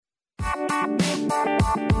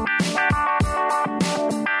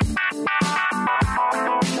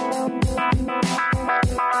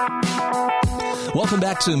Welcome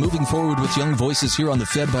back to Moving Forward with Young Voices here on the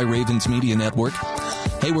Fed by Ravens Media Network.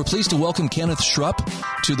 Hey, we're pleased to welcome Kenneth Schrupp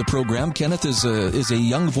to the program. Kenneth is a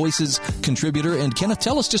Young Voices contributor. And Kenneth,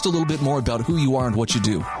 tell us just a little bit more about who you are and what you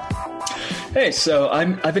do. Hey, so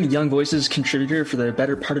I've been a Young Voices contributor for the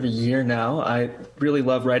better part of a year now. I really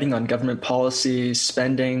love writing on government policy,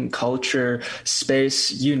 spending, culture,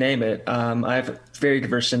 space, you name it. I have very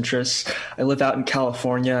diverse interests. I live out in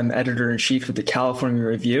California. I'm editor-in-chief of the California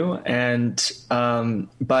Review. And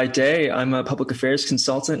by day, I'm a public affairs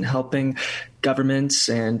consultant helping governments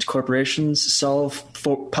and corporations solve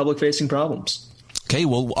public-facing problems. Okay,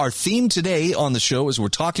 well, our theme today on the show is we're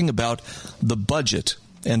talking about the budget.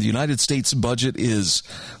 And the United States budget is,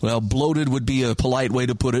 well, bloated would be a polite way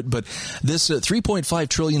to put it. But this $3.5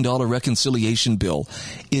 trillion reconciliation bill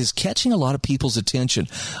is catching a lot of people's attention.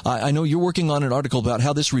 I know you're working on an article about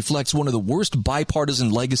how this reflects one of the worst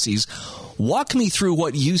bipartisan legacies. Walk me through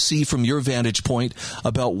what you see from your vantage point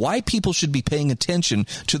about why people should be paying attention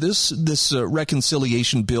to this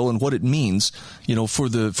reconciliation bill and what it means, you know, for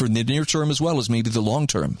the near term as well as maybe the long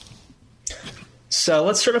term. So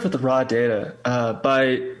let's start off with the raw data.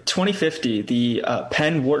 By 2050, the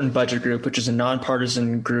Penn Wharton Budget Group, which is a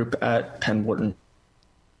nonpartisan group at Penn Wharton,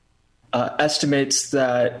 estimates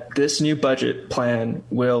that this new budget plan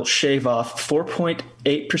will shave off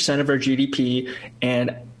 4.8% of our GDP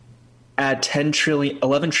and add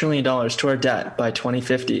 $11 trillion to our debt by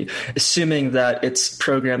 2050, assuming that its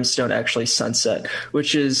programs don't actually sunset,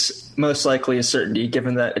 which is most likely a certainty,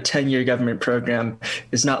 given that a 10-year government program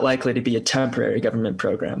is not likely to be a temporary government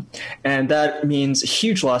program. And that means a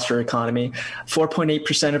huge loss for our economy.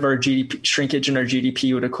 4.8% of our GDP, shrinkage in our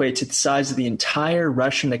GDP would equate to the size of the entire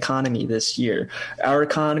Russian economy this year. Our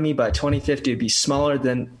economy by 2050 would be smaller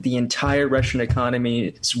than the entire Russian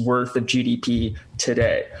economy's worth of GDP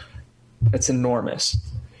today. It's enormous.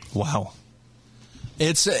 Wow.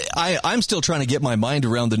 It's I'm still trying to get my mind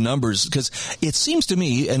around the numbers because it seems to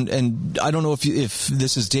me, and I don't know if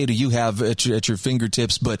this is data you have at your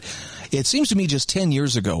fingertips, but it seems to me just 10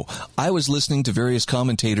 years ago, I was listening to various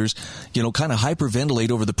commentators, you know, kind of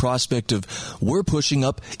hyperventilate over the prospect of we're pushing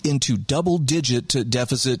up into double-digit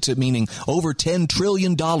deficit, meaning over $10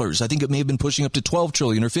 trillion. I think it may have been pushing up to 12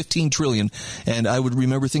 trillion or 15 trillion, and I would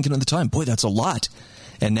remember thinking at the time, boy, that's a lot.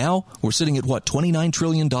 And now we're sitting at what, $29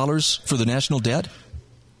 trillion for the national debt?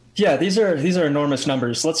 Yeah, these are enormous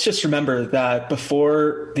numbers. Let's just remember that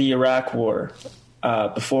before the Iraq War,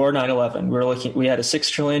 before 9/11, we had a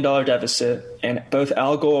 $6 trillion deficit, and both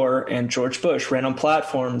Al Gore and George Bush ran on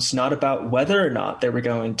platforms not about whether or not they were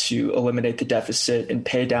going to eliminate the deficit and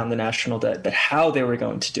pay down the national debt, but how they were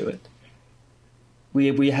going to do it.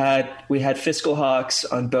 We had fiscal hawks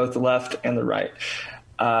on both the left and the right.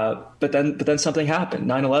 But then something happened.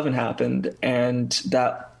 9/11 happened, and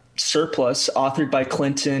that surplus, authored by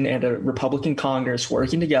Clinton and a Republican Congress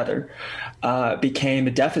working together, became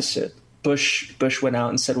a deficit. Bush went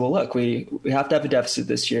out and said, well, look, we have to have a deficit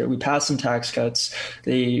this year. We passed some tax cuts.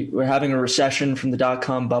 We're having a recession from the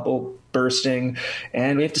dot-com bubble bursting,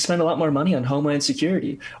 and we have to spend a lot more money on homeland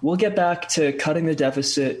security. We'll get back to cutting the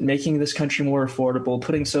deficit, making this country more affordable,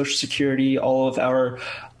 putting Social Security, all of our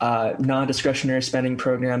non-discretionary spending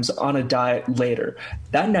programs on a diet later.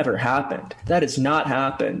 That never happened. That has not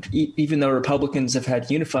happened, even though Republicans have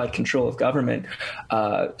had unified control of government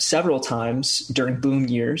several times during boom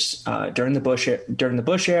years, during the Bush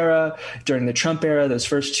era, during the Trump era, those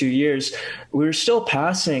first 2 years. We were still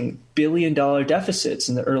passing billion-dollar deficits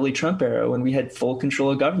in the early Trump era when we had full control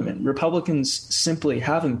of government. Republicans simply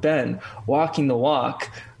haven't been walking the walk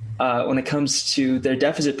when it comes to their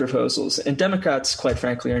deficit proposals. And Democrats, quite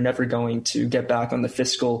frankly, are never going to get back on the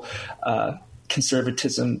fiscal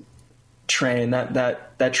conservatism train.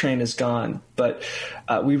 That train is gone. But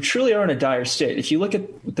we truly are in a dire state. If you look at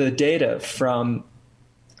the data from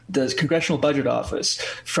the Congressional Budget Office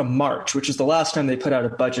from March, which is the last time they put out a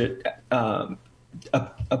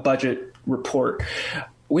budget report,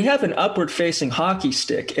 we have an upward-facing hockey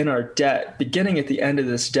stick in our debt beginning at the end of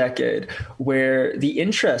this decade, where the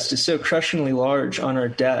interest is so crushingly large on our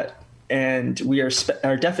debt, and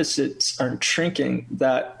our deficits are shrinking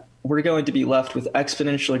that we're going to be left with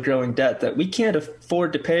exponentially growing debt that we can't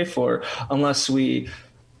afford to pay for unless we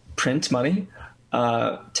print money,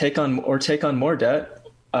 take on more debt,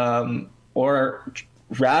 or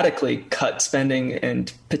radically cut spending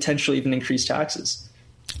and potentially even increase taxes.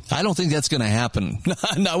 I don't think that's going to happen.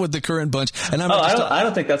 Not with the current bunch. And I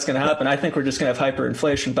don't think that's going to happen. I think we're just going to have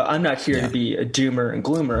hyperinflation. But I'm not here to be a doomer and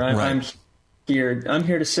gloomer. I'm here. I'm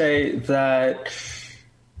here to say that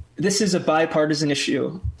this is a bipartisan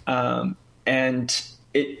issue, and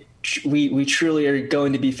we truly are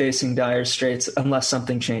going to be facing dire straits unless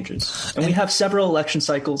something changes. And we have several election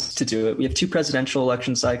cycles to do it. We have 2 presidential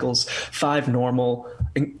election cycles, 5 normal,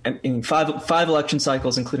 five election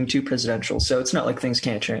cycles, including 2 presidential. So it's not like things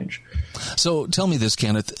can't change. So tell me this,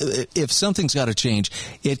 Kenneth, if something's got to change,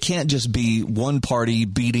 it can't just be one party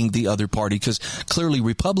beating the other party, because clearly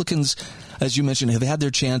Republicans, as you mentioned, have had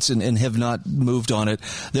their chance and have not moved on it.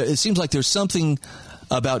 It seems like there's something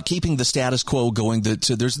about keeping the status quo going, that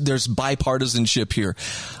there's bipartisanship here.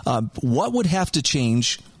 What would have to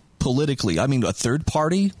change politically? I mean, a third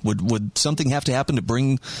party? Would something have to happen to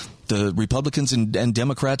bring the Republicans and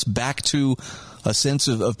Democrats back to a sense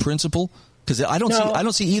of principle? Because I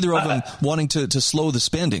don't see either of them wanting to slow the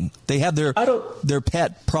spending. They have their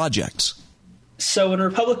pet projects. So when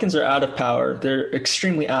Republicans are out of power, they're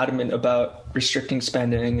extremely adamant about restricting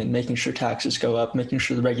spending and making sure taxes go up, making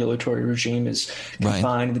sure the regulatory regime is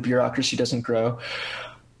confined and the bureaucracy doesn't grow.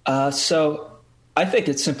 So I think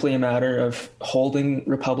it's simply a matter of holding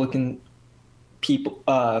Republican people,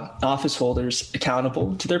 office holders,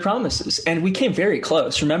 accountable to their promises. And we came very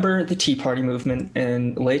close. Remember the Tea Party movement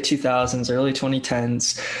in late 2000s, early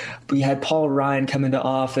 2010s? We had Paul Ryan come into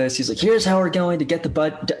office. He's like, here's how we're going to get the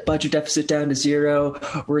budget deficit down to 0.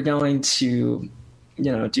 We're going to,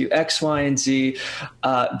 do X, Y, and Z.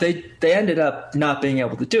 They ended up not being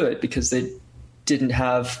able to do it because they didn't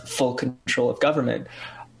have full control of government.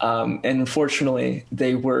 And unfortunately,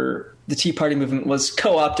 the Tea Party movement was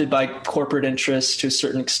co-opted by corporate interests to a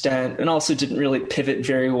certain extent, and also didn't really pivot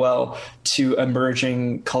very well to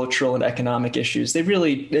emerging cultural and economic issues. They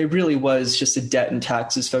really was just a debt and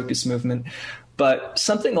taxes focused movement. But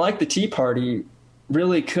something like the Tea Party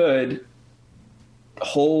really could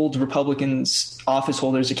hold Republicans, office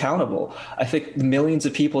holders accountable. I think the millions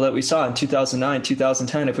of people that we saw in 2009,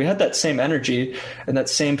 2010, if we had that same energy and that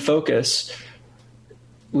same focus,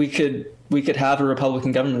 we could have a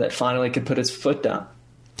Republican government that finally could put its foot down.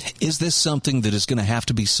 Is this something that is going to have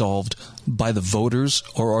to be solved by the voters,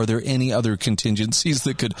 or are there any other contingencies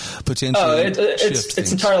that could potentially shift things?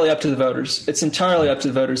 It's entirely up to the voters. It's entirely up to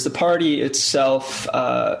the voters. The party itself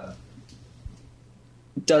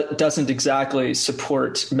doesn't exactly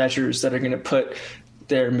support measures that are going to put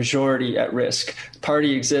their majority at risk. The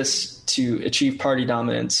party exists to achieve party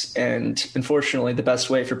dominance, and unfortunately, the best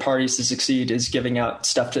way for parties to succeed is giving out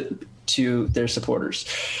stuff to their supporters.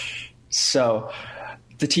 So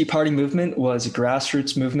the Tea Party movement was a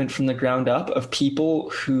grassroots movement from the ground up of people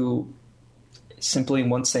who simply,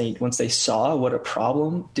 once they saw what a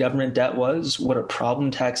problem government debt was, what a problem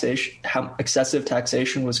taxation, how excessive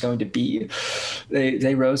taxation was going to be,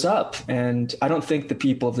 they rose up. And I don't think the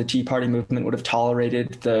people of the Tea Party movement would have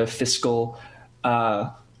tolerated the fiscal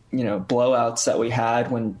blowouts that we had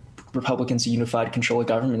when Republicans unified control of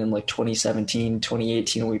government in like 2017,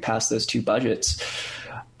 2018, when we passed those 2 budgets.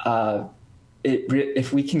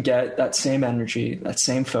 If we can get that same energy, that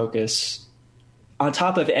same focus on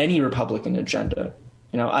top of any Republican agenda,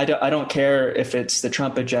 I don't care if it's the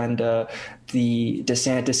Trump agenda, the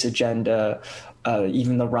DeSantis agenda,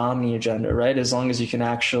 even the Romney agenda, right? As long as you can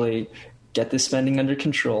actually get the spending under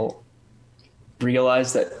control,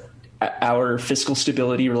 realize that our fiscal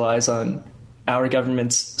stability relies on our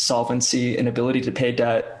government's solvency and ability to pay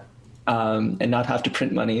debt, and not have to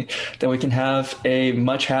print money, then we can have a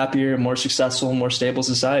much happier, more successful, more stable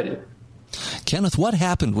society. Kenneth, what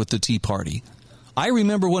happened with the Tea Party? I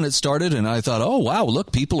remember when it started and I thought, oh, wow,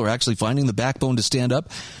 look, people are actually finding the backbone to stand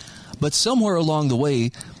up. But somewhere along the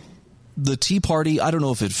way, the Tea Party, I don't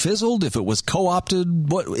know if it fizzled, if it was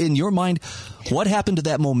co-opted. What, in your mind, what happened to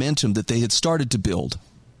that momentum that they had started to build?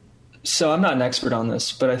 So I'm not an expert on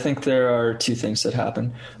this, but I think there are 2 things that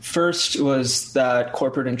happened. First was that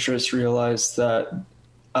corporate interests realized that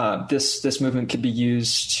this movement could be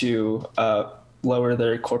used to lower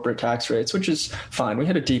their corporate tax rates, which is fine. We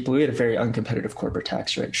had a very uncompetitive corporate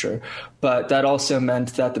tax rate, sure. But that also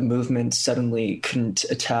meant that the movement suddenly couldn't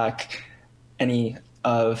attack any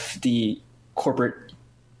of the corporate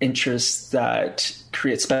interests that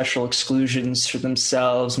create special exclusions for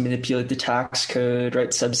themselves, manipulate the tax code,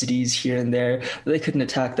 write subsidies here and there. They couldn't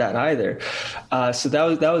attack that either. So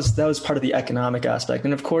that was part of the economic aspect.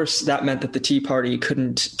 And of course, that meant that the Tea Party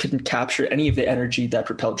couldn't capture any of the energy that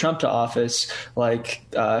propelled Trump to office, like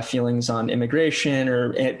feelings on immigration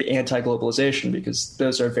or anti-globalization, because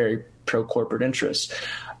those are very pro-corporate interests.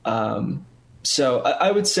 So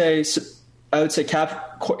I would say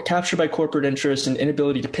captured by corporate interests and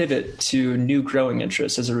inability to pivot to new growing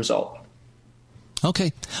interests as a result.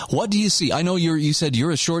 Okay. What do you see? I know you said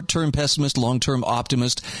you're a short-term pessimist, long-term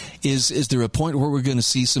optimist. Is there a point where we're going to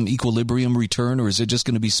see some equilibrium return, or is it just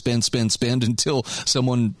going to be spend until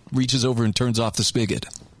someone reaches over and turns off the spigot?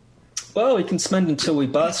 Well, we can spend until we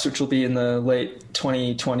bust, which will be in the late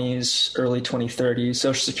 2020s, early 2030s.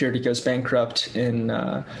 Social Security goes bankrupt in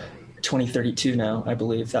 2032 now, I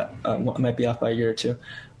believe. That might be off by a year or two.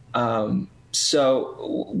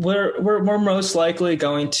 So we're most likely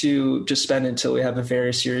going to just spend until we have a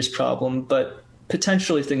very serious problem, but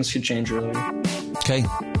potentially things could change earlier. Okay.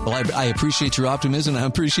 Well, I appreciate your optimism. I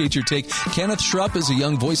appreciate your take. Kenneth Schrupp is a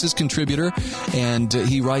Young Voices contributor, and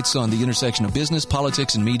he writes on the intersection of business,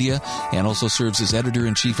 politics, and media, and also serves as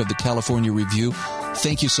editor-in-chief of the California Review.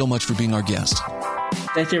 Thank you so much for being our guest.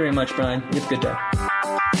 Thank you very much, Brian. You have a good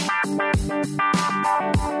day.